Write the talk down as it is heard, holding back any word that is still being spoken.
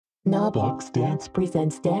Knobloch's Dance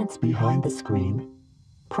presents Dance Behind the Screen,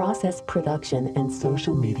 Process Production and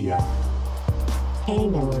Social Media. Hey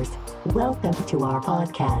knowers, welcome to our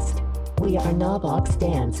podcast. We are Knobloch's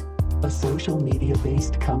Dance, a social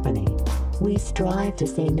media-based company. We strive to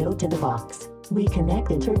say no to the box. We connect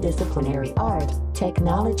interdisciplinary art,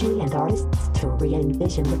 technology, and artists to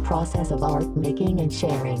re-envision the process of art making and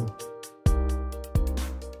sharing.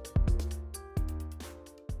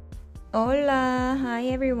 Hola! Hi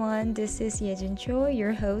everyone, this is Yejin Cho,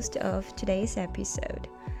 your host of today's episode.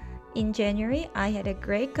 In January, I had a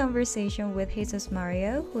great conversation with Jesus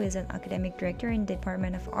Mario, who is an academic director in the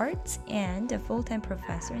Department of Arts and a full-time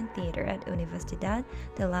professor in theater at Universidad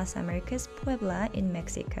de las Americas Puebla in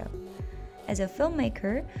Mexico. As a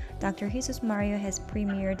filmmaker, Dr. Jesus Mario has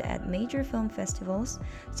premiered at major film festivals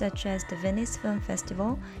such as the Venice Film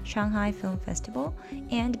Festival, Shanghai Film Festival,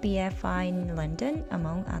 and BFI in London,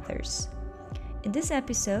 among others. In this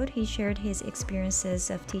episode, he shared his experiences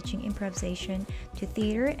of teaching improvisation to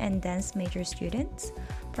theater and dance major students,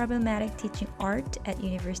 problematic teaching art at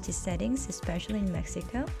university settings, especially in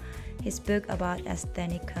Mexico, his book about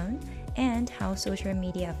aesthetic cone, and how social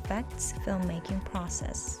media affects filmmaking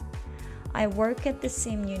process. I work at the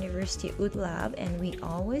same university UDLab and we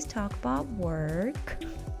always talk about work.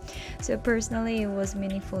 So personally, it was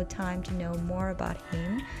meaningful time to know more about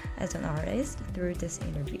him as an artist through this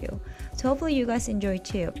interview. So hopefully you guys enjoy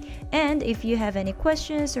too. And if you have any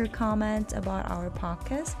questions or comments about our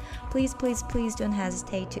podcast, please don't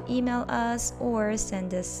hesitate to email us or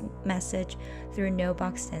send us message through No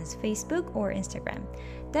Box Sense Facebook or Instagram.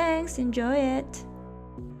 Thanks, enjoy it.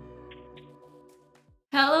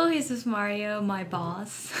 Hello, Jesus Mario, my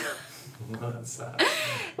boss. What's that?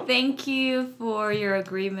 Thank you for your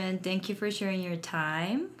agreement. Thank you for sharing your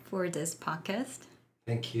time for this podcast.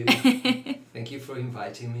 Thank you. Thank you for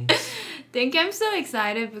inviting me. Thank you. I'm so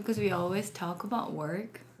excited because we always talk about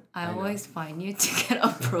work. I always find you to get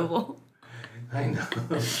approval. I know.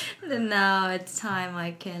 And now it's time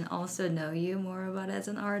I can also know you more about as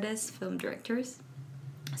an artist, film directors.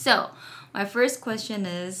 So, my first question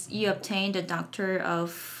is, you obtained a Doctor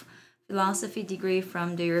of Philosophy degree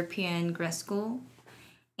from the European Grad School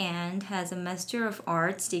and has a Master of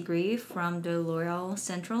Arts degree from the Royal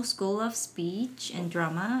Central School of Speech and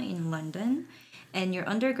Drama in London, and your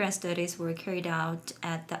undergrad studies were carried out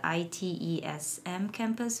at the ITESM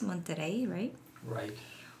campus, Monterrey, right? Right.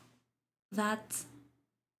 That's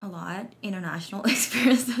a lot, international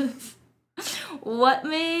experiences. What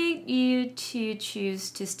made you to choose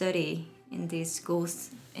to study in these schools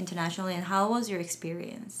internationally, and how was your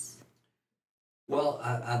experience? Well,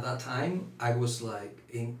 at that time, I was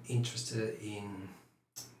interested in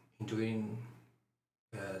doing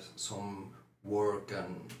some work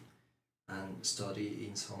and study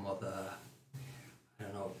in some other,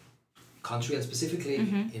 country, and specifically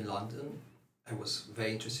in London. I was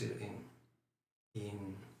very interested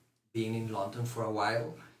in being in London for a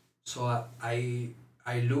while. So I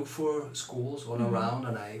looked for schools all around,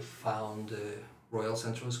 and I found the Royal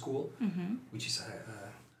Central School, which is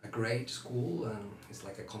a great school, and it's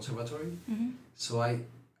like a conservatory. So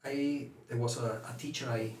there was a teacher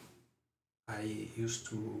I used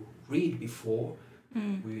to read before,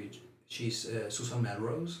 she's Susan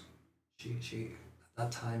Melrose. She at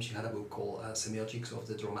that time she had a book called Semiotics of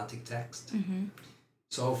the Dramatic Text.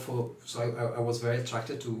 So I was very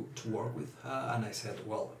attracted to work with her, and I said,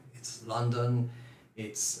 well, it's London,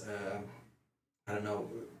 it's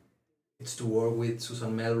it's to work with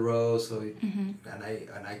Susan Melrose, so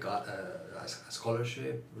and I got a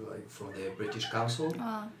scholarship from the British Council.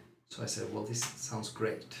 Wow. So I said, well, this sounds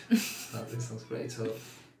great. This sounds great.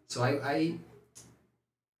 So I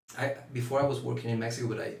before I was working in Mexico,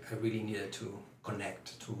 but I really needed to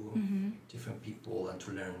connect to different people and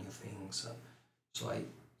to learn new things.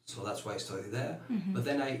 So that's why I studied there. But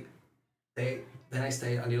then I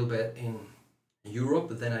stayed a little bit in Europe,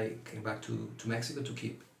 but then I came back to Mexico to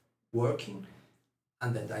keep working,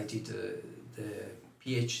 and then I did the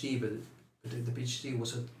PhD, but the PhD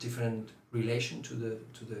was a different relation to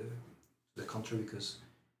the country, because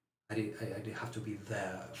I did have to be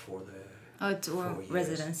there for the it's or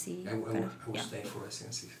residency. I was staying for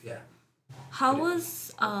residency. Yeah. How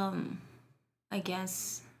was I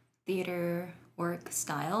guess theater work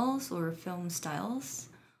styles or film styles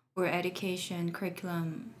or education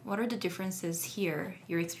curriculum? What are the differences here,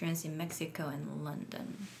 your experience in Mexico and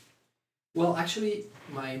London? Well, actually,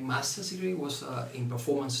 my master's degree was in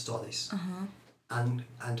performance studies,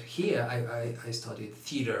 and here I studied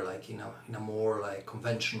theater in a more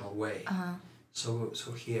conventional way. So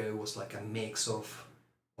here it was like a mix of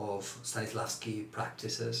Stanislavski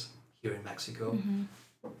practices here in Mexico,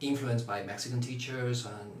 influenced by Mexican teachers,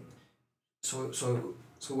 and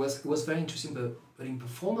it was very interesting. But in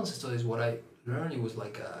performance studies, what I learned, it was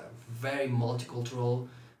like a very multicultural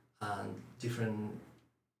and different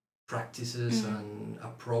practices and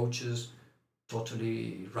approaches,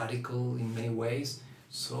 totally radical in many ways.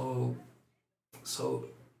 So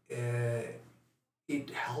it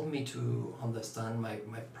helped me to understand my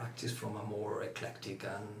practice from a more eclectic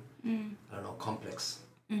and I don't know, complex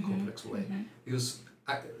way. Because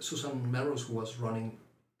Susan Melrose, who was running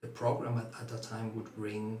the program at that time, would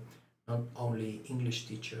bring not only English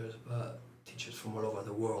teachers but teachers from all over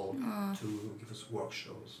the world to give us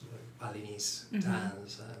workshops, like Balinese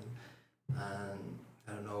dance and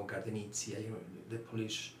I don't know, Gardenizia, you know, the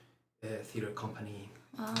Polish theatre company.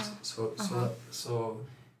 So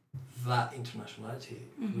that internationality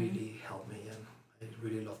really helped me, and I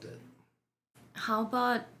really loved it. How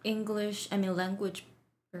about English? I mean, language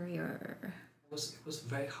barrier. It was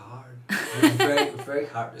very hard. It was very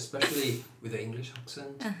hard, especially with the English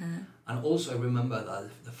accent. And also, I remember that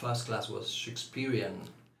the first class was Shakespearean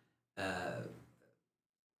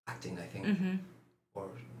acting, I think, or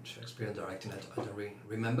Shakespearean directing. I don't really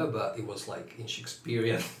remember, but it was like in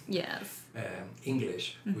Shakespearean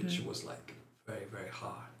English, which was like very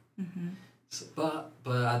hard. So, but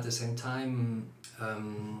at the same time,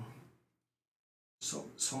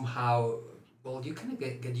 somehow, well, you kind of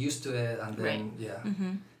get used to it, and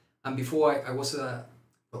then And before I was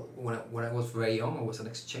when I was very young, I was an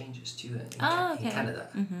exchange student in Canada.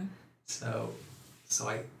 So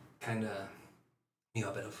I kind of knew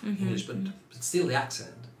a bit of English, but still the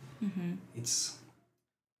accent. It's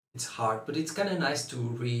hard, but it's kind of nice to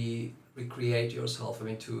recreate yourself. I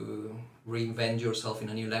mean, to reinvent yourself in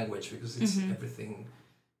a new language, because it's everything.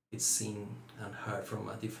 It's seen and heard from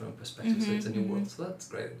a different perspective, so it's a new world. So that's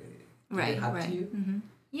great. Did it happen to you?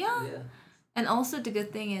 Yeah. And also the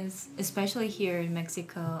good thing is, especially here in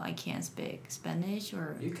Mexico, I can't speak Spanish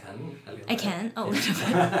or... You can. I can, a little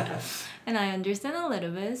bit. And I understand a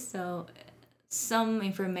little bit, so some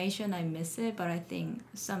information I miss it, but I think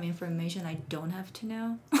some information I don't have to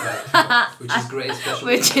know. Right. Which is great,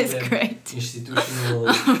 especially in the institutional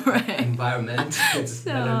environment.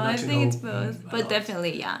 So I think it's both. But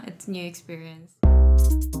definitely, yeah, it's new experience.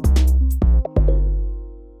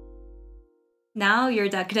 Now you're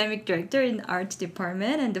the academic director in art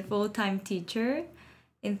department and the full-time teacher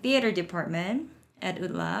in theater department at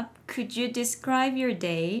ULAB. Could you describe your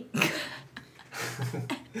day?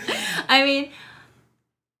 I mean,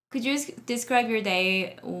 could you describe your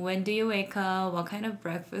day? When do you wake up? What kind of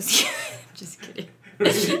breakfast? Just kidding.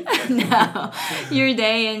 No, your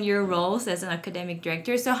day and your roles as an academic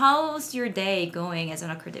director. So how's your day going as an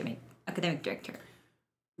academic director?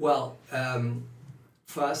 Well,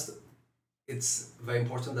 first, it's very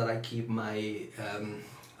important that I keep my,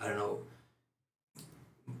 I don't know,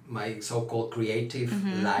 my so-called creative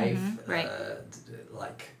life,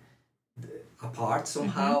 apart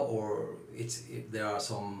somehow, or there are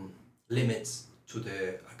some limits to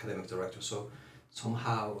the academic director. So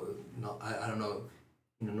somehow, I don't know,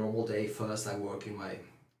 in a normal day, first I work in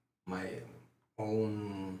my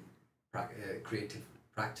own creative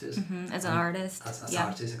practice. As an artist. As an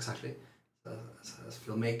artist, exactly. As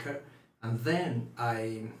a filmmaker. And then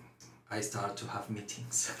I start to have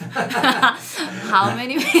meetings. How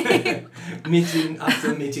many meetings? Meeting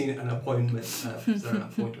after meeting, an appointment,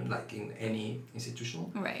 like in any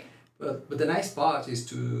institutional. Right. But the nice part is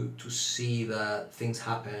to see that things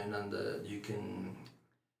happen, and you can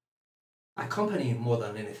accompany more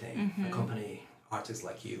than anything. Accompany artists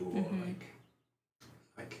like you, or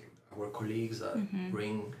like our colleagues that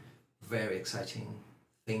bring very exciting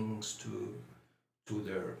things to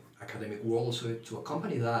their academic world. So to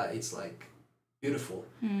accompany that, it's like beautiful.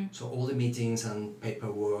 So all the meetings and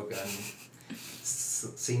paperwork and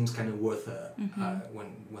seems kind of worth it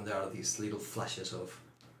when there are these little flashes of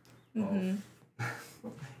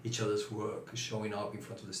each other's work showing up in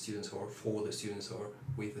front of the students, or for the students, or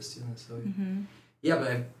with the students. So yeah,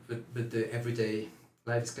 but the everyday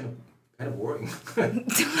life is kind of boring.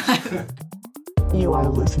 You are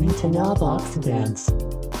listening to Navox Dance.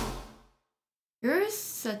 You're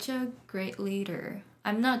such a great leader.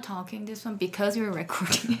 I'm not talking this one because you're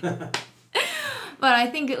recording it. But I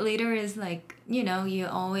think a leader is like, you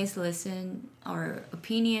always listen our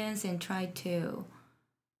opinions and try to,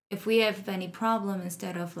 if we have any problem,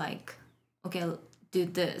 instead of like, okay, do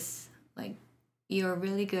this, like you're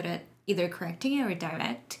really good at either correcting it or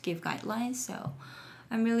give guidelines. So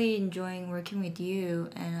I'm really enjoying working with you,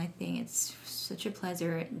 and I think it's such a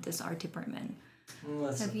pleasure in this art department.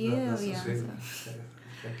 Well, Have you? That's Yeah.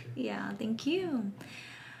 Thank you. Yeah, thank you.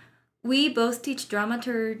 we both teach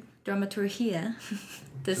dramaturgia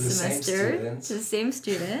this semester to the same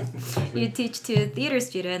student. You teach to theater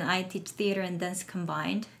student, I teach theater and dance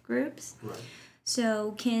combined groups. Right.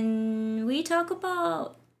 So can we talk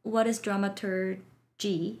about what is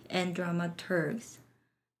dramaturgy and dramaturgs?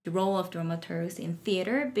 The role of dramaturgs in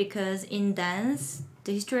theater, because in dance,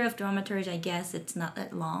 the history of dramaturgy, I guess it's not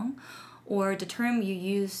that long. Or the term you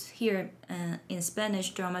use here in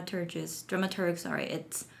Spanish, dramaturgs,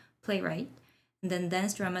 it's playwright. And then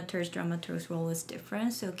dance dramaturg's role is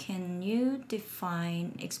different. So can you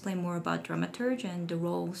explain more about dramaturg and the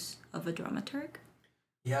roles of a dramaturg?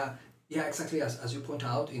 Yeah, exactly. As you point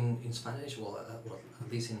out, in Spanish, well,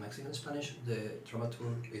 at least in Mexican Spanish, the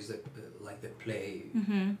dramaturg is like the play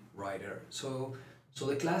writer. So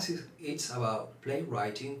the class it's about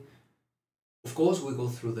playwriting. Of course, we go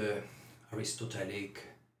through the Aristotelic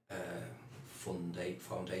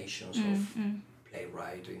foundations of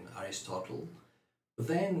playwriting, Aristotle. But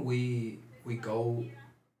then we go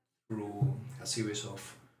through a series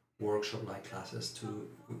of workshop-like classes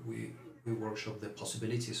we workshop the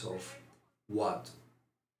possibilities of what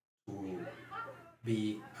to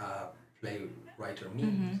be a playwright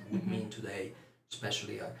would mean today,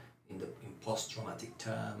 especially in post-dramatic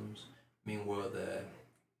terms, where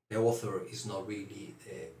the author is not really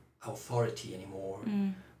the authority anymore,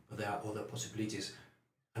 but there are other possibilities.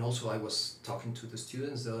 And also I was talking to the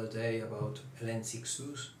students the other day about Hélène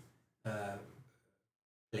Cixous's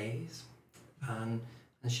plays, and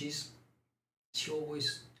she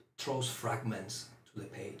always throws fragments to the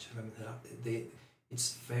page.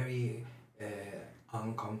 It's very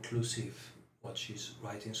unconclusive what she's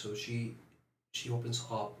writing, so she opens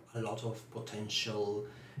up a lot of potential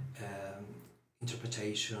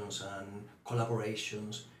interpretations and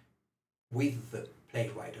collaborations with the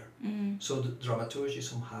playwriter. So the dramaturgy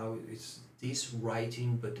somehow is this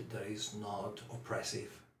writing, but that is not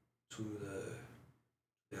oppressive to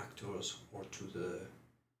the actors or to the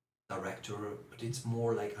director, but it's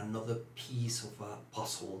more like another piece of a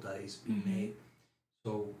puzzle that is being made.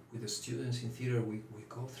 So with the students in theater, we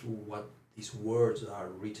go through what these words that are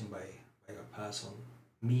written by a person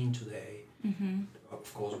mean today.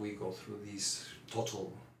 Of course, we go through these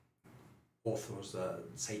total authors that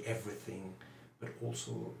say everything, but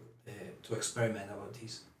also to experiment about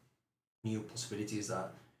these new possibilities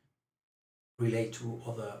that relate to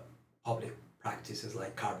other public practices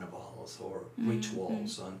like carnivals or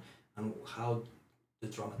rituals, and how the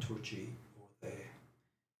dramaturgy or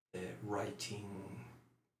the writing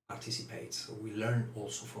participates. So we learn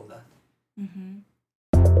also from that.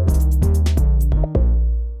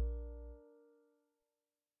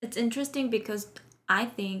 It's interesting because I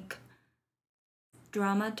think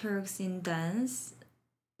dramaturgs in dance,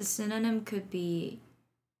 the synonym could be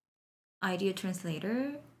idea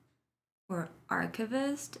translator or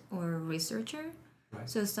archivist or researcher. Right.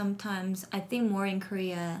 So sometimes I think more in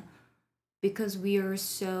Korea, because we are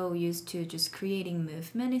so used to just creating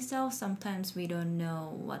movement itself, sometimes we don't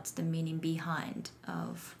know what's the meaning behind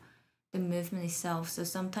of the movement itself. So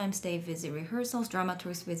sometimes they visit rehearsals,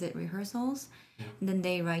 dramaturgs visit rehearsals, and then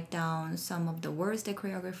they write down some of the words that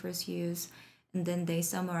choreographers use, and then they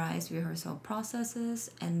summarize rehearsal processes,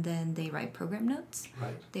 and then they write program notes.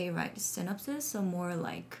 Right. They write synopsis, so more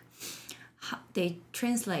like they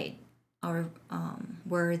translate our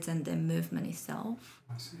words and the movement itself.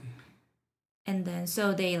 I see. And then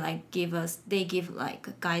so they give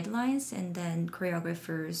guidelines, and then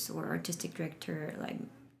choreographers or artistic director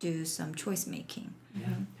do some choice making.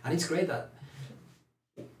 And it's great that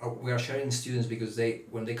we are sharing students, because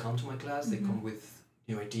when they come to my class, they come with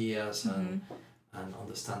new ideas and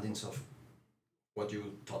understandings of what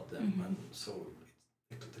you taught them, and so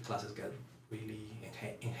the classes get really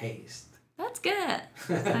enhanced. That's good.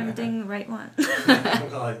 I'm doing the right one.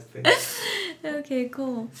 Okay,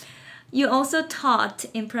 cool. You also taught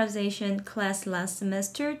improvisation class last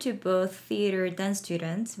semester to both theater dance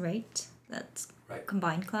students, right? That's right.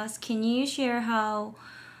 Combined class. Can you share how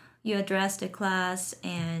you addressed the class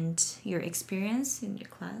and your experience in your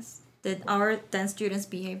class? Did our dance students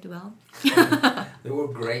behave well? They were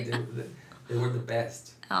great. They were the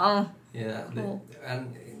best. Oh. Yeah. Cool.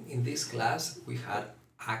 And in this class, we had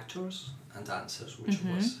actors and dancers,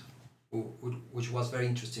 which was very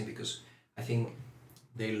interesting, because I think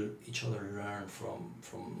they each other learn from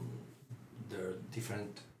their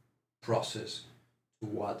different process to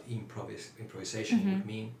what improvisation would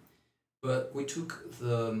mean. But we took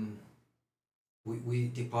we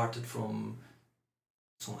departed from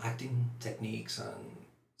some acting techniques and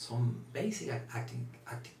some basic acting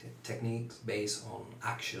techniques based on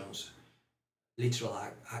actions, literal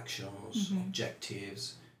actions,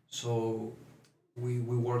 objectives. So we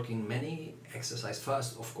work in many exercises.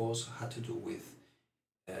 First, of course, had to do with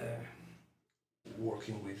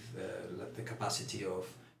working with the capacity of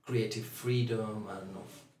creative freedom and of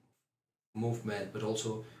movement, but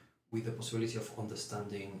also with the possibility of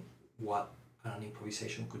understanding what an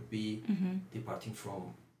improvisation could be, departing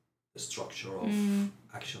from the structure of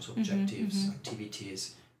actions, objectives,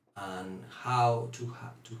 activities, and how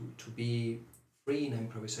to be free in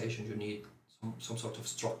improvisation. You need some sort of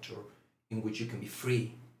structure in which you can be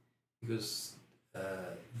free, because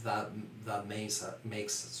that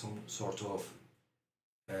makes some sort of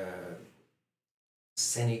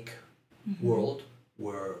scenic world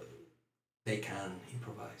where they can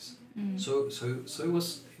improvise. So it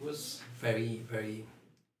was very, very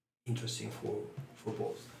interesting for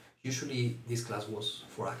both. Usually this class was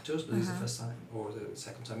for actors, but this is the first time, or the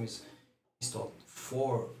second time is taught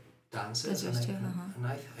for dancers, and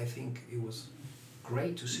I think it was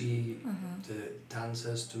great to see the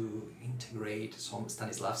dancers to integrate some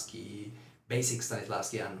basic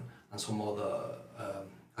Stanislavski and some other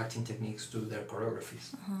acting techniques to their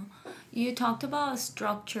choreographies. You talked about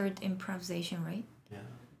structured improvisation, right? Yeah.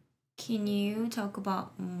 Can you talk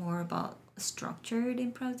about more about structured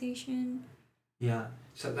improvisation? Yeah.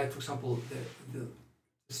 So, like for example, the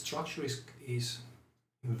structure is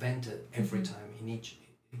invented every time in each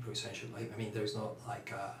improvisation. Like, I mean, there is not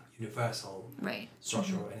like a universal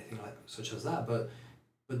structure or anything like such as that, but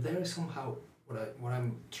there is somehow what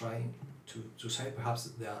I'm trying to say.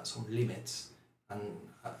 Perhaps there are some limits, and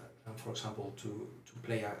for example, to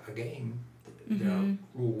play a game, there are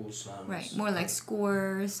rules and more like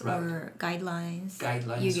scores or guidelines.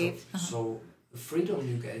 You give. So the freedom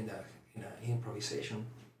you get in improvisation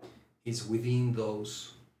is within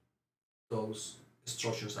those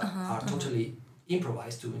structures that are totally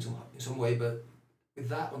improvised in some way, but with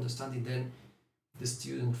that understanding, then the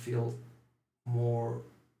student feel more,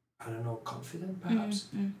 I don't know, confident perhaps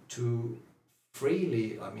to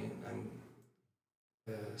freely. I mean, I'm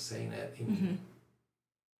saying it in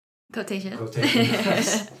quotation.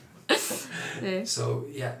 So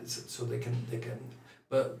yeah, so they can,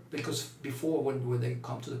 but because before when they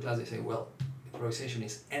come to the class, they say, well, improvisation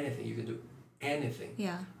is anything, you can do anything.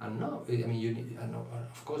 Yeah. And no, I mean, you need,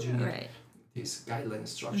 of course you need these guideline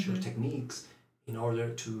structure techniques in order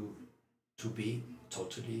to be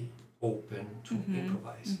totally open to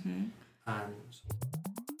improvise. And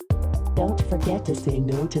don't forget to say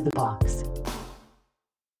no to the box.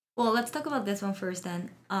 Well, let's talk about this one first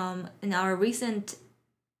then. In our recent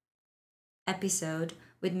episode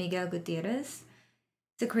with Miguel Gutierrez,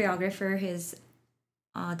 the choreographer, his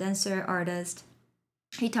dancer, artist,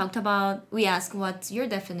 he talked about, we asked, what's your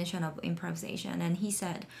definition of improvisation? And he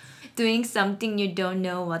said, doing something you don't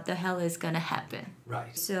know what the hell is gonna happen.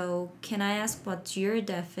 Right. So can I ask what's your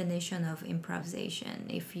definition of improvisation,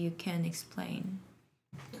 if you can explain?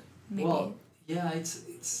 Maybe. Well, yeah,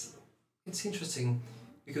 it's interesting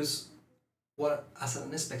because as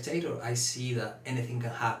a spectator, I see that anything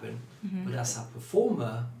can happen, but as a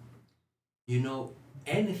performer,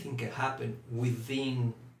 anything can happen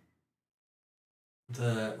within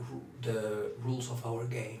the rules of our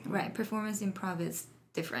game. Right, performance improv is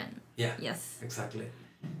different. Yeah. Yes. Exactly.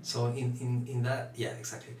 So in that, yeah,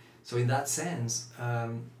 exactly. So in that sense, I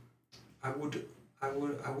would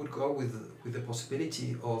go with the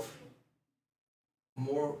possibility of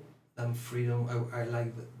more than freedom. I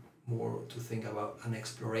like more to think about an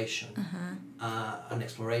exploration,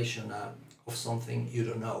 of something you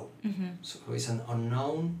don't know. So it's an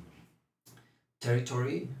unknown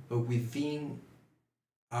territory, but within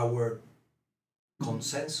our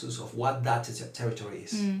consensus of what that territory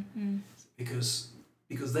is.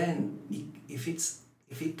 Because then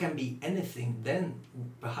if it can be anything, then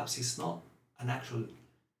perhaps it's not an actual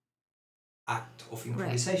act of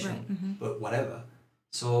improvisation, but whatever.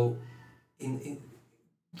 So in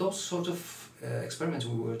those sort of experiments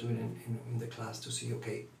we were doing in the class to see,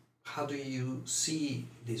 okay, how do you see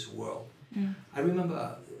this world? I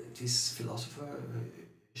remember this philosopher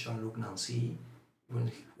Jean-Luc Nancy,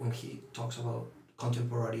 when he talks about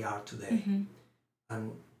contemporary art today,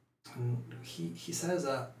 and he says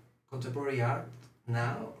that contemporary art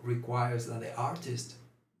now requires that the artist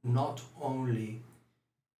not only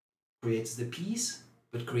creates the piece,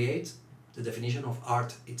 but creates the definition of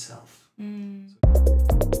art itself.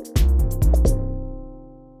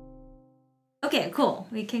 Okay, cool.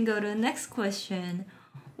 We can go to the next question.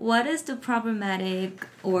 What is the problematic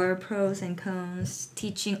or pros and cons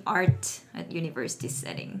teaching art at university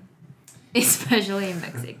setting, especially in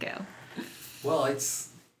Mexico? Well,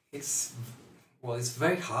 it's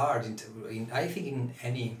very hard. I think in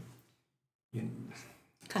any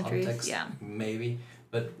countries, context, yeah. maybe,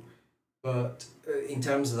 but in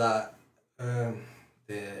terms that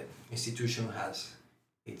the institution has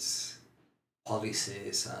its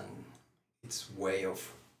policies and its way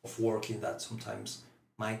of working that sometimes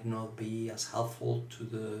might not be as helpful to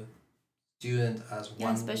the student as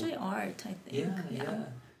one. Especially art, I think. Yeah.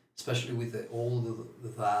 Especially with all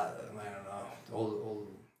that, I don't know, all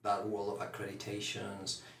that world of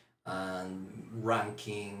accreditations and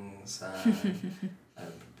rankings and,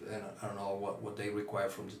 and I don't know what they require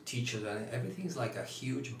from the teachers, and everything's like a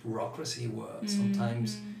huge bureaucracy where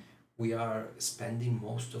sometimes we are spending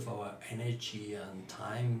most of our energy and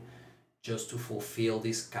time just to fulfill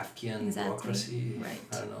this Kafkian bureaucracy, right.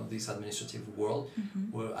 I don't know, this administrative world,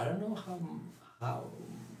 where I don't know how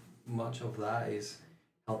much of that is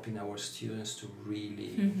helping our students to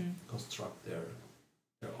really construct their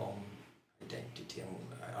own identity and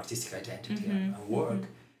artistic identity and work.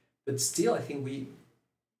 But still, I think we,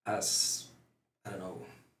 as, I don't know,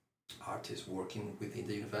 artists working within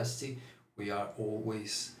the university, we are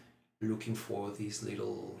always looking for these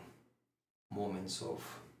little moments of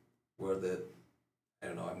where I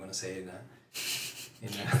don't know, I'm gonna say it in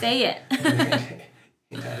a say it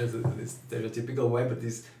in a stereotypical way, but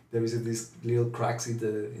there is these little cracks in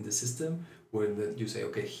the system where you say,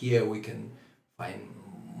 okay, here we can find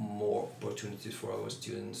more opportunities for our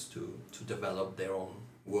students to develop their own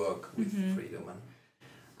work with freedom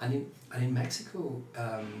and in Mexico,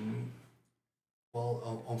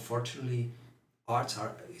 well, unfortunately, arts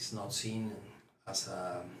is not seen as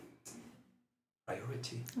a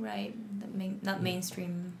priority. Right, not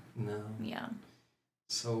mainstream. No. Yeah.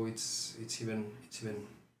 So it's even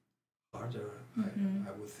harder,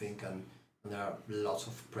 I would think, and there are lots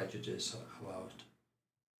of prejudice about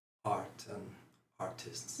art and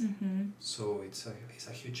artists. So it's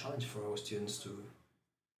a huge challenge for our students to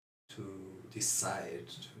decide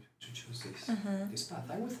to choose this path.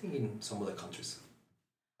 I would think in some other countries.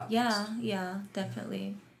 Yeah,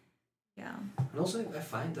 definitely. Yeah. And also I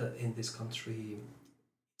find that in this country,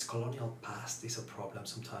 its colonial past is a problem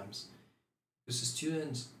sometimes. Because the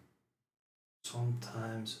students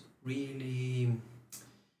sometimes really,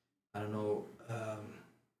 I don't know,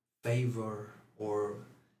 favor or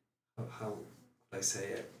how could I say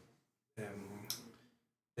it?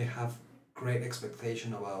 They have great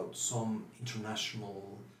expectation about some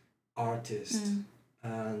international artist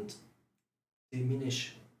and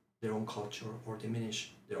diminish their own culture or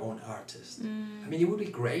diminish their own artist. I mean, it would be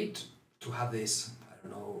great to have this, I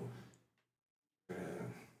don't know,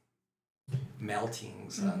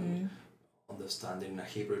 meltings and understanding in a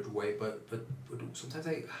hybrid way, but sometimes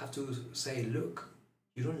I have to say, look,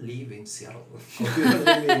 you don't live in Seattle, or you don't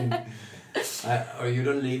live in, or you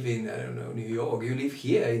don't live in, I don't know, New York. You live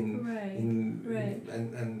here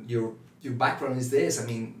and your background is this. I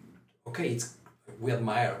mean, okay, we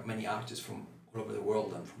admire many artists from all over the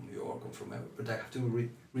world and from New York and from everywhere, but I have to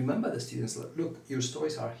remember the students. Like, look, your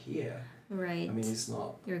stories are here. Right. I mean, it's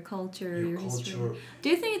not your culture, your culture. History. Do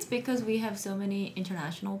you think it's because we have so many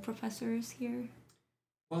international professors here?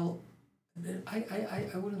 Well,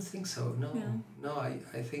 I wouldn't think so. No, no. I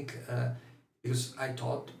think because I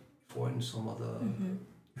taught before in some other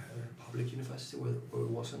public university where it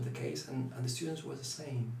wasn't the case, and the students were the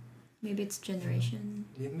same. Maybe it's generation.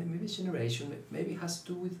 Yeah, maybe it's generation. Maybe it has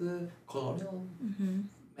to do with the colonial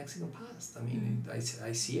Mexican past. I mean, I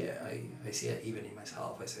see it. I see it even in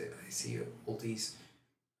myself. I see all these,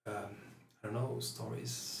 I don't know,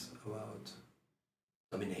 stories about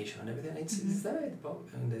domination and everything. It's there in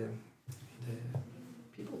the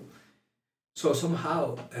people. So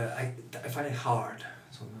somehow I find it hard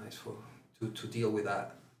sometimes to deal with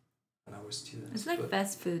that and our students. It's like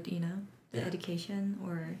fast food, the education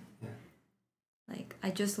or like I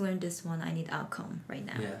just learned this one. I need outcome right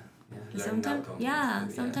now.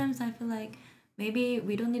 Sometimes I feel like maybe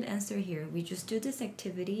we don't need answer here. We just do this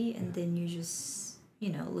activity and then you just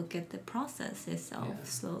look at the process itself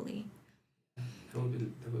slowly. That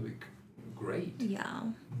would be great. Yeah.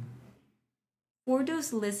 For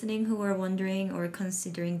those listening who are wondering or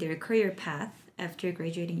considering their career path after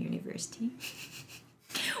graduating university,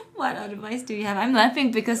 what advice do you have? I'm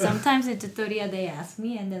laughing because sometimes in tutorial they ask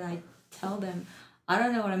me and then I tell them, I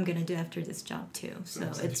don't know what I'm gonna do after this job too. So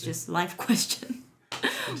it's just life question.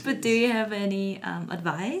 But do you have any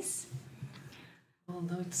advice? Well,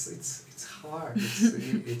 no, it's hard.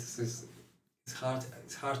 It's hard.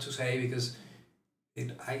 It's hard to say because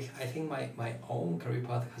I think my own career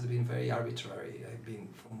path has been very arbitrary. I've been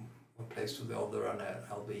from one place to the other, and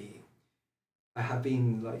I have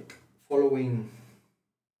been like following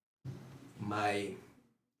my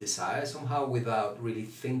desire somehow without really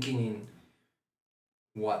thinking in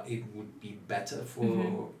what it would be better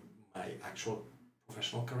for my actual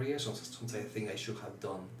professional career. So sometimes I think I should have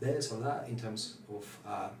done this or that in terms of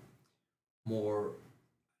more,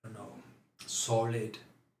 I don't know, solid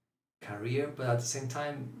career. But at the same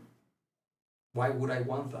time, why would I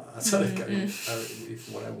want that? A solid career if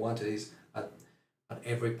what I wanted is at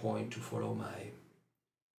every point to follow my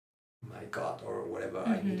gut or whatever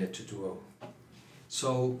I needed to do.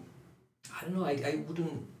 So I don't know. I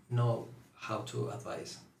wouldn't know how to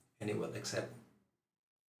advise anyone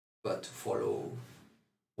but to follow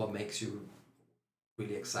what makes you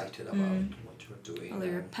really excited about what you're doing. Or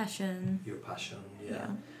your passion. Your passion, yeah.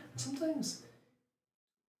 Sometimes,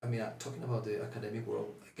 I mean, talking about the academic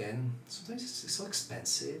world again, sometimes it's so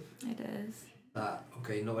expensive. It is. That,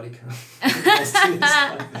 okay, nobody can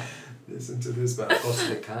listen to this, but of course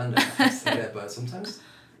they can. But sometimes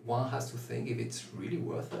one has to think if it's really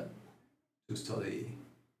worth it to study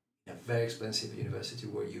in a very expensive university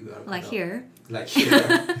where you are like here,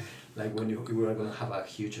 like when you are going to have a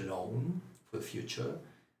huge loan for the future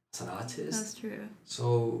as an artist. That's true.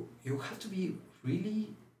 So you have to be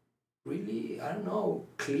really, really, I don't know,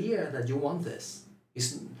 clear that you want this.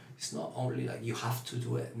 It's not only like you have to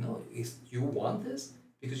do it. No, it's you want this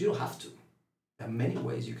because you don't have to. There are many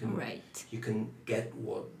ways you can you can get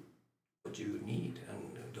what you need,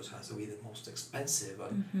 and it just has to be the most expensive,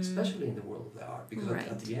 especially in the world of the art. Because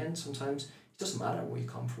at the end, sometimes it doesn't matter where you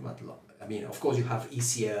come from. I mean, of course, you have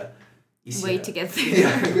easier way to get there.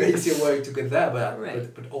 Yeah, easier way to get there,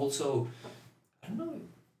 but also, I don't know.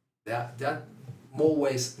 There are more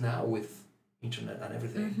ways now with internet and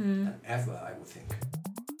everything than ever, I would think.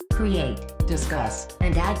 Create, discuss,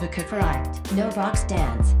 and advocate for art. No box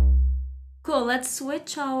stands. Cool, let's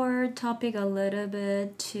switch our topic a little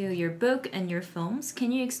bit to your book and your films.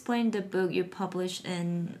 Can you explain the book you published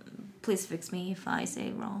in, please fix me if I say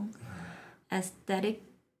it wrong,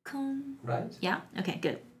 Aestheticon? Right? Yeah? Okay,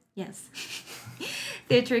 good. Yes.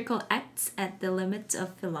 Theatrical Acts at the Limits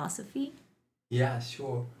of Philosophy. Yeah,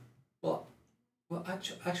 sure. Well,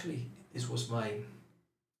 actually,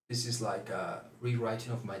 this is like a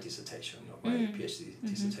rewriting of my dissertation, of my PhD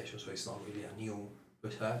dissertation, so it's not really a new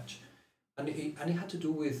research. And it had to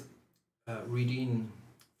do with reading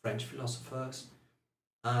French philosophers,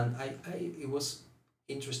 and it was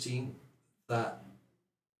interesting it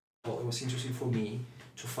was interesting for me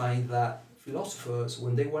to find that philosophers,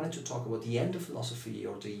 when they wanted to talk about the end of philosophy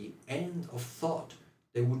or the end of thought,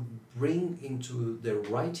 they would bring into their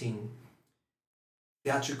writing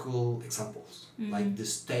theatrical examples, like the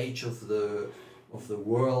stage of the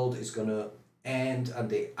world is gonna end and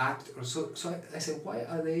they act. So I said, why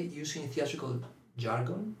are they using theatrical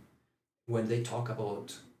jargon when they talk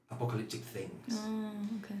about apocalyptic things?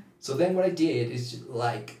 Okay. So then what I did is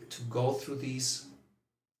like to go through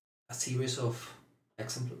a series of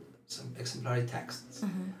some exemplary texts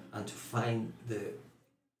and to find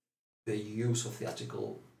the use of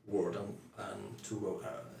theatrical word and to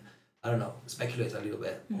I don't know, speculate a little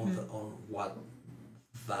bit on what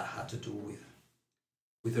that had to do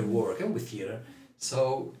with their work and with theater.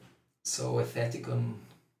 So Aestheticon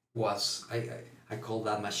was I call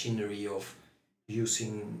that machinery of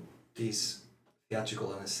using these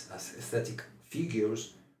theatrical and aesthetic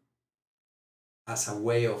figures as a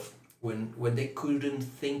way of when they couldn't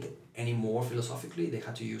think anymore philosophically, they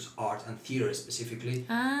had to use art and theater specifically.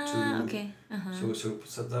 Okay.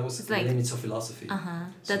 So that was the like, limits of philosophy.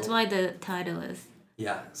 That's why the title is.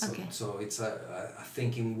 Yeah. So it's a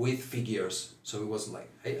thinking with figures. So it was like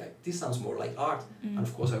this sounds more like art. And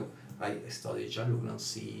of course I studied Jean-Luc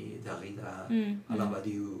Nancy, Derrida, Alain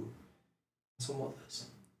Badiou, and some others.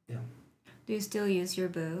 Yeah. Do you still use your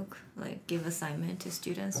book? Like give assignment to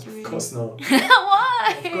students to read? Of course not.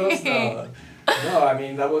 Why? Of course not. No, I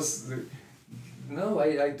mean that was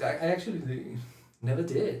I actually never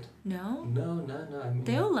did. No? No. I mean,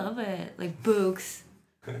 they'll love it. Like books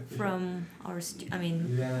from our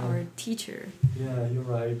our teacher. Yeah, you're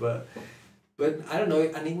right, but I don't know,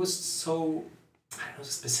 and it was so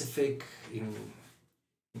specific in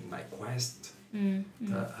my quest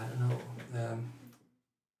that I don't know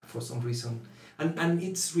for some reason, and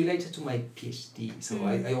it's related to my PhD. So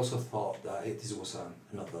I also thought that this was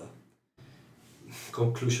another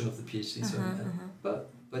conclusion of the PhD. So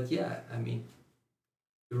but yeah, I mean,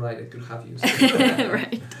 you're right. I could have used it.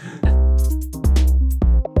 Right.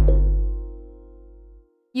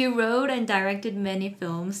 You wrote and directed many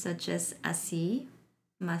films such as Así,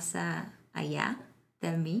 Masa Allá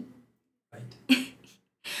del Mí, right.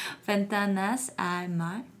 Ventanas al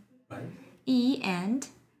Mar, right. And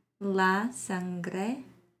La Sangre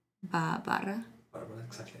Bárbara.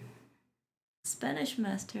 Exactly. Spanish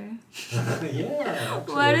master. Yeah.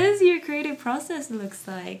 Actually. What is your creative process looks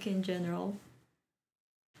like in general?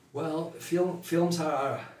 Well, films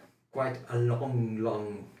are quite a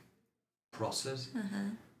long process,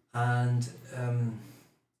 and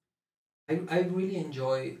I really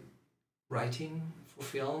enjoy writing for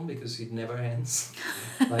film because it never ends.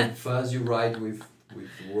 Like first you write with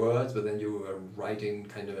words, but then you are writing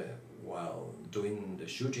kind of while doing the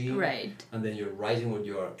shooting, Right. and then you're writing when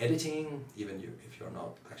you're editing, even if you're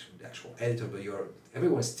not actually the actual editor, but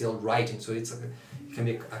everyone's still writing, so it can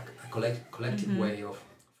be a collective way of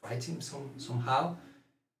writing somehow.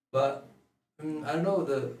 But I don't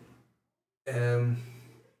know,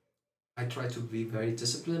 I try to be very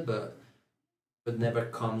disciplined, but never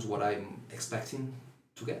comes what I'm expecting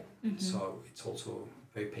to get. So it's also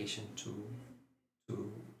very patient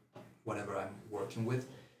to whatever I'm working with.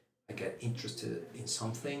 I get interested in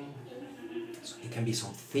something. So it can be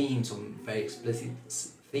some theme, some very explicit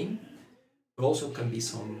theme, but also can be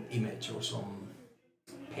some image or some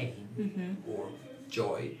pain or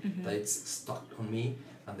joy that it's stuck on me,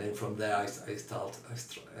 and then from there I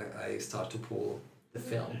start to pull the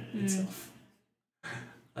film itself.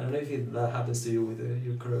 I don't know if that happens to you with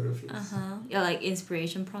your choreographies. Yeah, like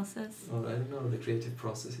inspiration process. Or I don't know, the creative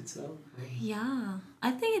process itself. Yeah,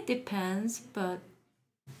 I think it depends, but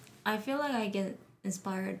I feel like I get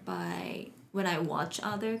inspired by when I watch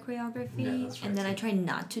other choreography, that's right, and then I try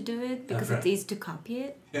not to do it because it's easy to copy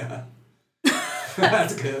it. Yeah.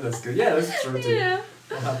 That's good. Yeah, that's true too. Yeah.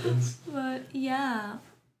 What happens? But yeah.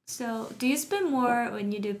 So, do you spend more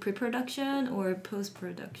when you do pre-production or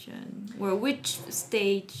post-production? Or which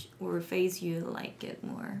stage or phase you like it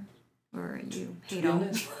more? Or you hate all?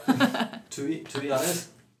 To be honest,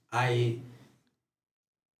 I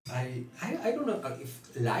don't know if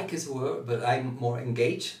like is a word, but I'm more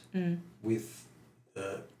engaged with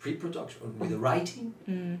the pre-production, with the writing,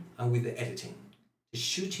 and with the editing. The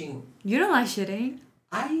shooting. You don't like shooting?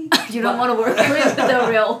 You don't want to work with the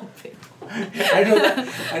real people.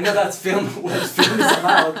 I know that's what film is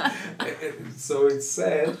about. So it's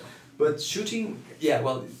sad. But shooting, yeah,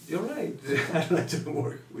 well, you're right. I like to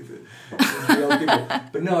work with real people.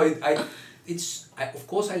 But no, of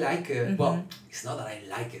course I like it. Well, it's not that I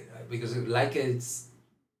like it, because like it's,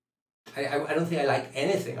 I don't think I like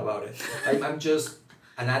anything about it. I'm just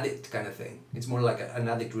an addict kind of thing. It's more like an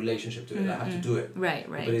addict relationship to it. I have to do it. Right.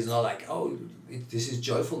 But it's not like, this is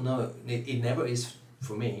joyful. No, it never is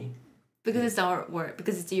for me. Because it's our work.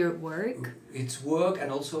 Because it's your work. It's work,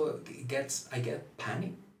 and also I get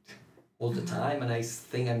panic all the time, and I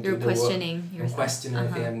think I'm doing questioning yourself. I'm questioning. I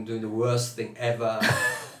think I'm doing the worst thing ever.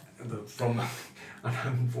 From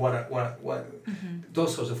what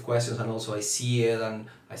those sorts of questions, and also I see it and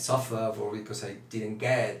I suffer because I didn't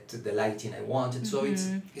get the lighting I wanted. So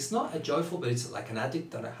it's not a joyful, but it's like an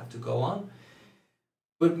addict that I have to go on.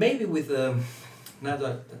 But maybe with now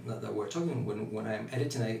that we're talking, when I'm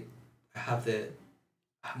editing, I have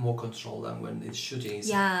more control than when it's shooting.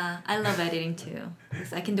 Yeah, I love editing too,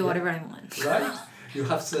 because I can do whatever I want. Right? You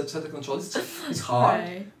have certain control. It's hard,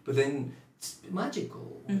 right. But then it's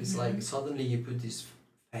magical. It's like suddenly you put this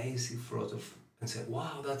face in front of and say,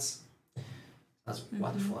 "Wow, that's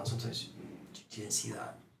wonderful." And sometimes you didn't see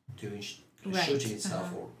that during shooting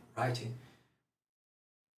itself or writing.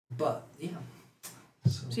 But yeah.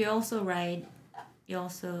 So you also write. You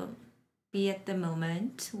also be at the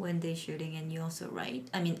moment when they're shooting, and you also write.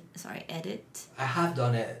 Edit. I have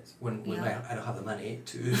done it when I don't have the money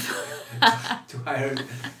to to hire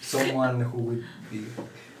someone who would be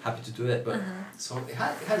happy to do it. But so it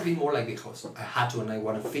has been more like because I had to, and I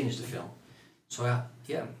want to finish the film. So for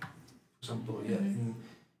example, in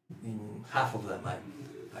half of them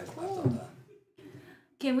I've done that.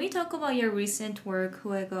 Can we talk about your recent work,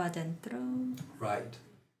 Juego Adentro? Right.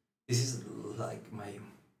 This is like my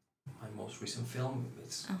most recent film.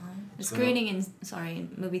 It's screening in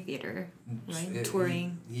movie theater, right?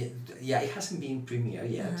 Touring. Yeah, it hasn't been premiere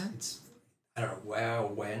yet. It's I don't know where or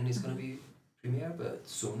when it's gonna be premiere, but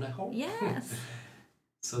soon I hope. Yes.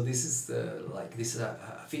 So this is a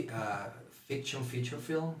fiction feature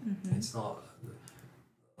film. It's not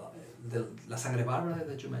the La Sangre Bárbara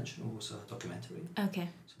that you mentioned was a documentary. Okay.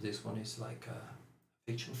 So this one is like a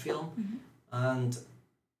fiction film, and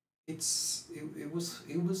it was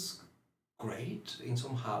great in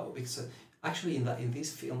somehow, because actually in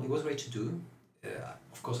this film it was great to do.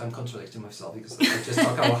 Of course, I'm contradicting myself because I just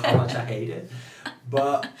talk about how much I hate it,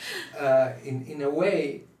 but in a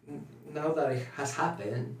way, now that it has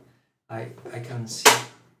happened, I can see.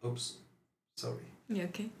 Oops, sorry. You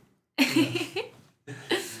okay?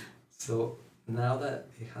 So now that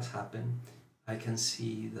it has happened, I can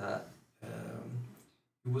see that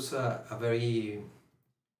it was a very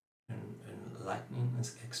enlightening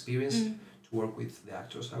experience to work with the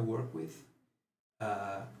actors I work with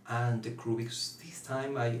and the crew, because this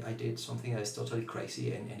time I did something that is totally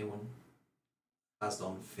crazy, and anyone has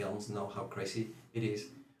done films know how crazy it is.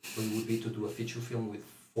 So it would be to do a feature film with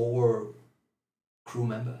 4 crew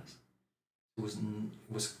members. It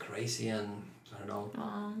was crazy, and I don't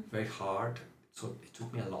know, very hard. So it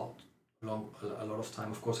took me a lot of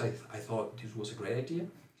time. Of course, I thought this was a great idea,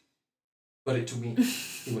 but it took me.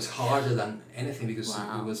 It was harder than anything, because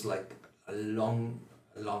it was like a long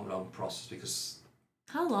process. Because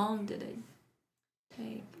how long did it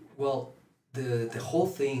take? Well, the whole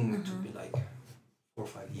thing took me like 4 or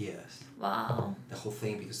 5 years. Wow. The whole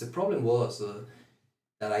thing, because the problem was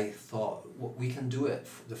that I thought we can do it,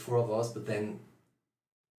 the 4 of us, but then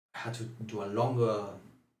I had to do a longer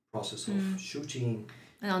process of shooting.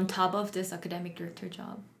 And on top of this academic director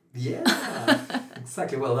job. Yeah,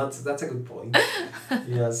 exactly. Well, that's a good point.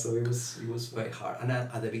 Yeah, so it was very hard, and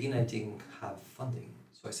at the beginning I didn't have funding,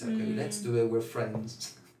 so I said, okay, let's do it. We're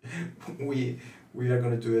friends. we are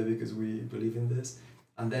gonna do it because we believe in this,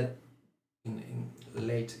 and then and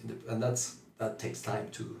that takes time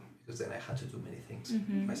too, because then I had to do many things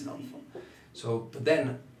myself. So, but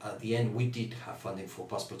then at the end we did have funding for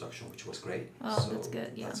post-production, which was great. Oh, so that's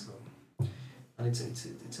good. Yeah. And it's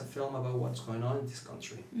a film about what's going on in this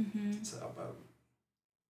country. It's about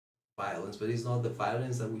violence, but it's not the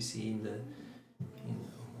violence that we see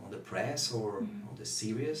on the press or on the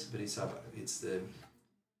series, but it's the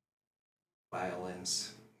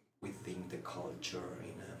violence within the culture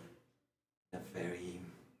in a very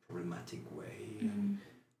problematic way, and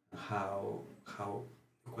how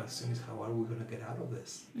the question is, how are we going to get out of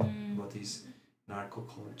this? What is narco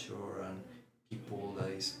culture and people that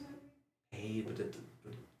is paid, but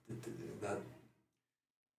that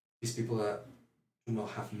these people that do not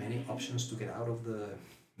have many options to get out of the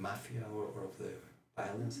mafia or of the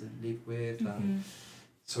violence they live with, and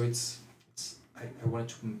so I wanted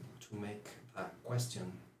to make that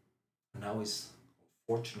question, and now is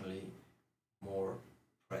unfortunately more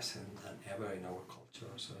present than ever in our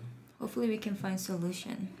culture. So hopefully we can find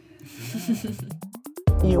solution.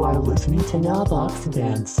 You are listening to Navbox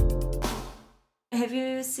Dance. Have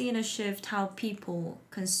you seen a shift how people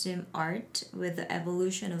consume art with the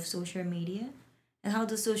evolution of social media? And how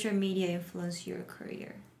does social media influence your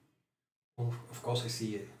career? Well, of course I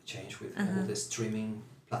see a change with all the streaming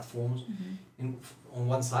platforms. On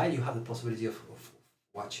one side you have the possibility of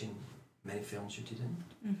watching many films you didn't.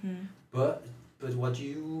 But what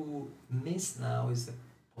you miss now is the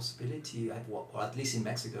possibility, or at least in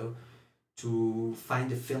Mexico, to find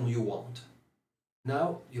the film you want.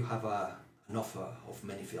 Now you have an offer of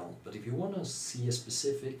many films, but if you want to see a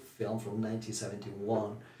specific film from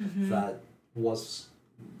 1971 that was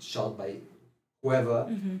shot by whoever,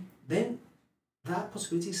 then that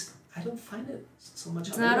possibility is, I don't find it so much.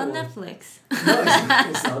 It's not on Netflix. No,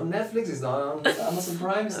 it's not on Netflix. It's not on Amazon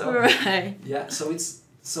Prime. Right. Yeah.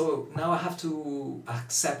 So now I have to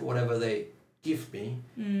accept whatever they give me,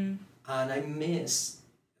 and I miss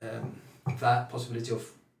that possibility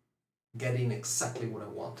of getting exactly what I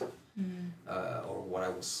want, or what I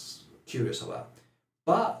was curious about.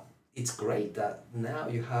 But it's great that now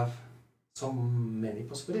you have so many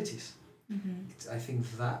possibilities. I think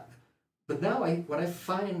that, but now what I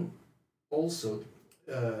find also,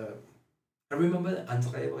 I remember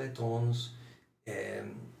André Breton's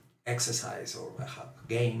exercise or a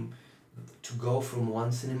game to go from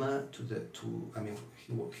one cinema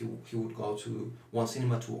he would go to one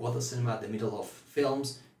cinema to other cinema at the middle of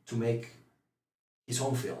films to make his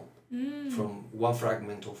own film from one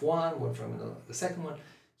fragment of one fragment of the second one.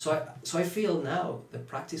 So I feel now the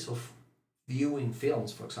practice of viewing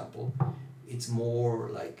films, for example, it's more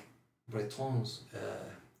like Breton's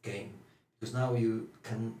game, because now you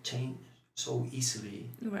can change so easily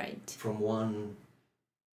from one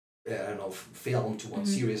film to one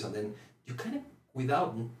series, and then you kind of,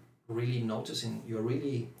 without really noticing, you're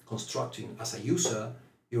really constructing as a user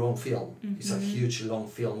your own film. It's a huge long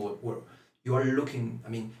film where you are looking,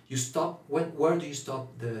 you stop, where do you stop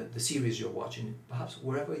the series you're watching? Perhaps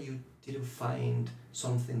wherever you didn't find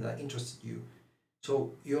something that interested you.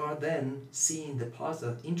 So you are then seeing the parts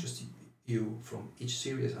that interested you from each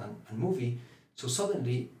series and movie. So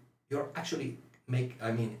suddenly you're actually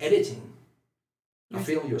editing a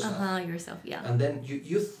film yourself. Yeah. And then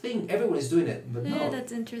you think everyone is doing it, but no.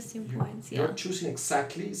 That's interesting points. You're choosing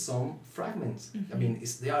exactly some fragments.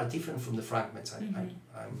 They are different from the fragments I'm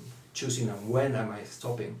choosing, and when am I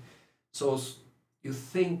stopping. So you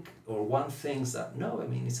think, or one thinks that, no, I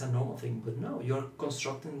mean, it's a normal thing, but no, you're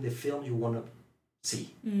constructing the film you want to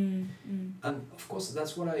see. And of course,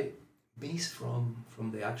 that's what I miss from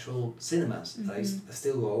the actual cinemas. I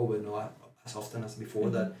still go, but not as often as before,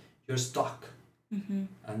 that you're stuck.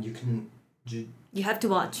 And you can... You have to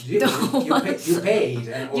watch. You paid.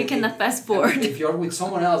 And, you cannot fast forward. If you're with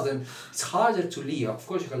someone else, then it's harder to leave. Of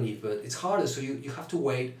course you can leave, but it's harder, so you have to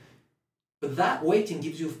wait. But that waiting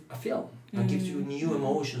gives you a film and gives you new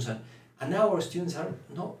emotions. And now our students are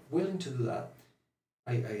not willing to do that,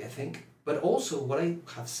 I think. But also what I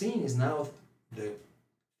have seen is now the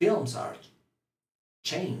films are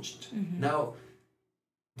changed. Now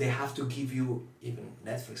they have to give you, even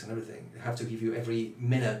Netflix and everything, they have to give you every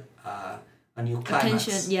minute a new climax.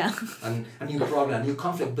 Attention, and a new problem, a new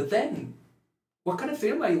conflict. But then, what kind of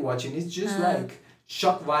film are you watching? It's just like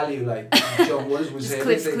shock value, like John Willis would say.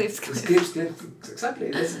 Clips.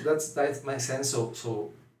 Exactly. That's my sense.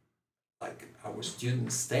 So, like, our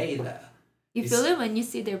students stay there. You feel it when you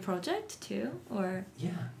see their project too, or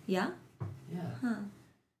yeah. Huh.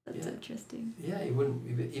 That's interesting. Yeah,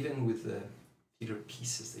 even with the theater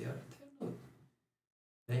pieces,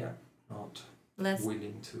 they are not less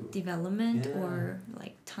willing to development or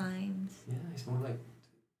like times. Yeah, it's more like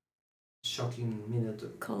shocking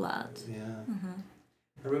minute collage. Yeah.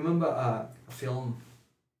 I remember a film,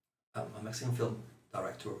 a Mexican film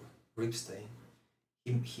director, Ripstein.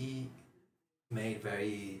 He made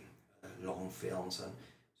very long films, and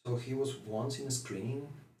so he was once in a screening,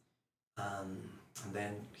 and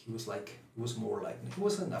then he was more like, it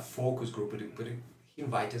wasn't a focus group, but he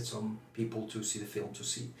invited some people to see the film,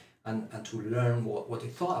 and to learn what they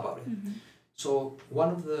thought about it. So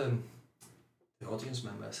one of the audience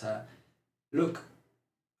members said, look,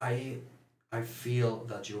 I feel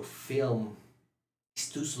that your film is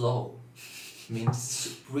too slow. I mean,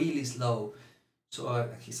 it's really slow. So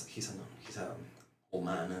he's an old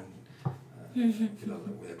man, and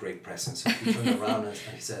with a great presence. So he turned around and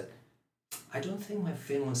he said, I don't think my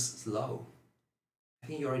film is slow. I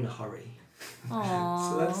think you're in a hurry.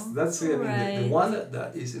 Aww, so that's it. I mean, the one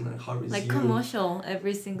that is in a hurry is like you. Commercial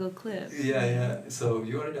every single clip. Yeah. So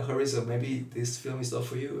you're in a hurry, so maybe this film is not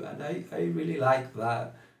for you. And I really like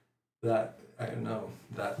that I don't know,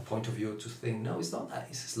 that point of view, to think, no, it's not that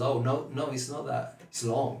it's slow. No, it's not that it's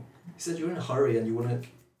long. It's that you're in a hurry and you want to.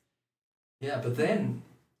 Yeah, but then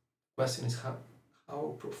the question is how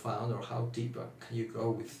profound or how deep can you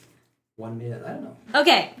go with 1 minute? I don't know.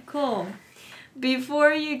 Okay, cool.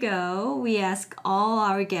 Before you go, we ask all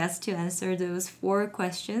our guests to answer those 4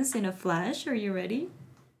 questions in a flash. Are you ready?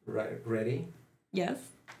 Right, ready? Yes.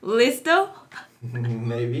 Listo?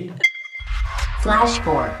 Maybe. Flash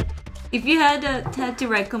 4. If you had to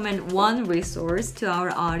recommend one resource to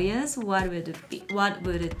our audience, what would it be? What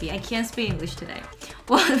would it be? I can't speak English today.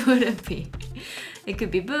 What would it be? It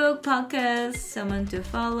could be book, podcast, someone to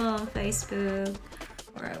follow on Facebook,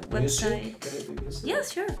 or a website. Can it be music? Yeah,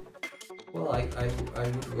 sure. Well, I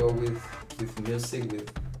would go with music,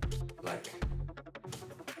 with, like,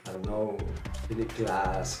 I don't know, Philip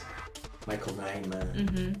Glass, Michael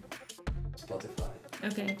Nyman, Spotify.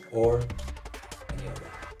 Okay. Or any other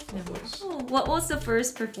of those. Oh, what was the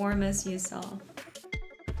first performance you saw?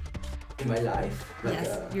 In my life? Like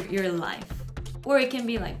yes, your life. Or it can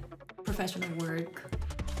be like professional work.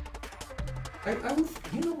 I would,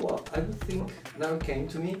 you know what, I would think, now it came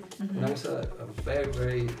to me, when I was a very,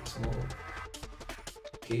 very small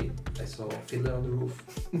kid, I saw Fiddler on the Roof.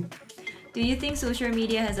 Do you think social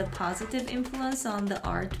media has a positive influence on the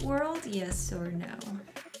art world? Yes or no?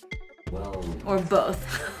 Well... Or both?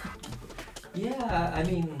 Yeah, I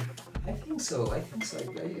mean, I think so. I think so.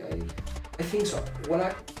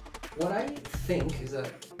 What I think is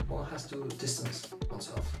that one has to distance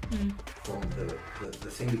oneself from the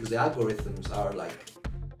thing, because the algorithms are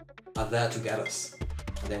there to get us,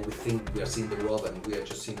 and then we think we are seeing the world and we are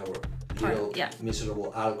just seeing our little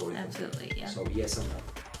miserable algorithm. Absolutely, yeah. So yes and no.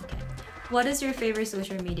 Okay. What is your favorite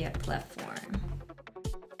social media platform?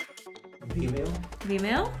 Vimeo.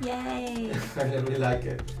 Vimeo? Yay! I really like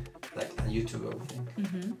it. Like YouTube, I would think.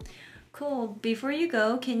 Cool. Before you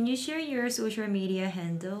go, can you share your social media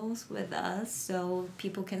handles with us so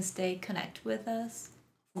people can stay connect with us?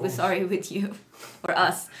 With you or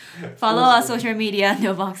us. Follow our social media,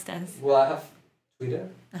 No Box Dance. Well, I have Twitter.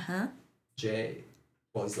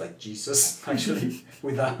 Well, it's like Jesus, actually,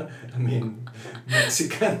 without,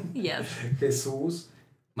 Mexican. Yes. Jesus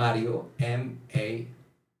Mario, Mario.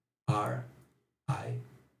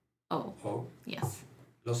 Yes.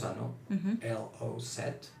 Lozano, Lozano.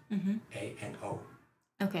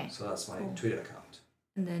 Okay. So that's my Twitter account.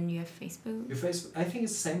 And then you have Facebook? Your Facebook, I think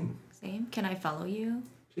it's the same. Same. Can I follow you?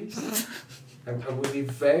 Please. I would be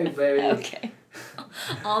very, very... Okay.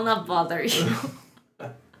 I'll not bother you.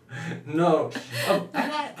 No.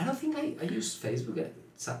 I don't think I use Facebook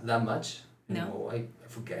that much anymore. No? I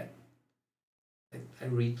forget. I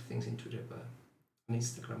read things in Twitter, but on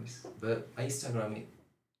Instagram is... But my Instagram is...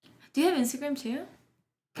 Do you have Instagram too?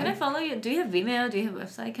 Can I follow you? Do you have Vimeo? Do you have a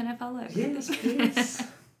website? Can I follow everything? Yes, please.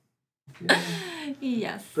 Yeah.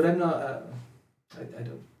 Yes. But I'm not... I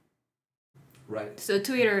don't... Right. So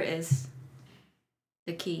Twitter is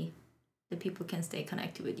the key that people can stay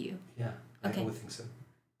connected with you. Yeah, Okay. I would think so.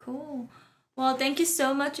 Cool. Well, thank you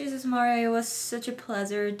so much, Jesus Mario. It was such a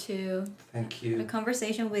pleasure to Thank have you. a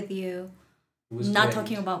conversation with you. It was Not great.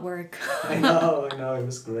 talking about work. I know, it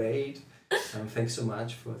was great. Thanks so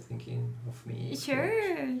much for thinking of me.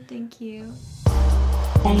 Sure. Thank you.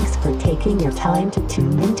 Thanks for taking your time to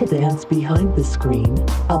tune into Dance Behind the Screen,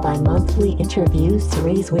 a bi-monthly interview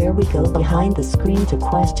series where we go behind the screen to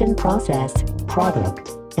question process,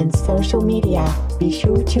 product, and social media. Be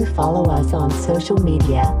sure to follow us on social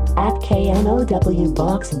media at KNOW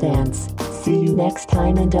Box Dance. See you next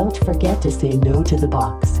time and don't forget to say no to the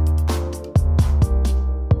box.